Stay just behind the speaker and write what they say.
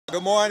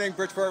Good morning,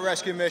 Bridgeport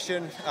Rescue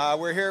Mission.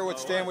 We're here with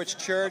Stanwich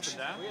Church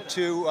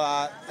to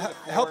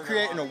help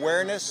create an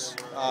awareness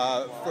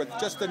for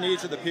just the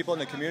needs of the people in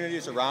the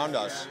communities around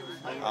us.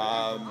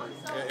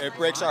 It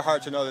breaks our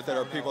heart to know that there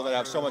are people that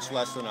have so much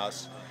less than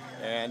us.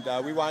 And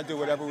we want to do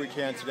whatever we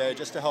can today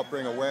just to help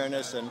bring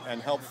awareness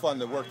and help fund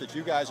the work that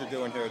you guys are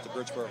doing here at the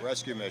Bridgeport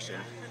Rescue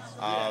Mission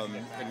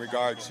in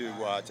regard to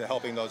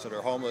helping those that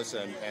are homeless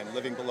and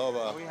living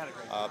below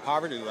a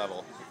poverty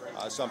level,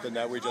 something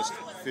that we just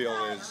feel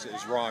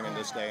is wrong in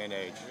this day and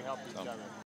age. So.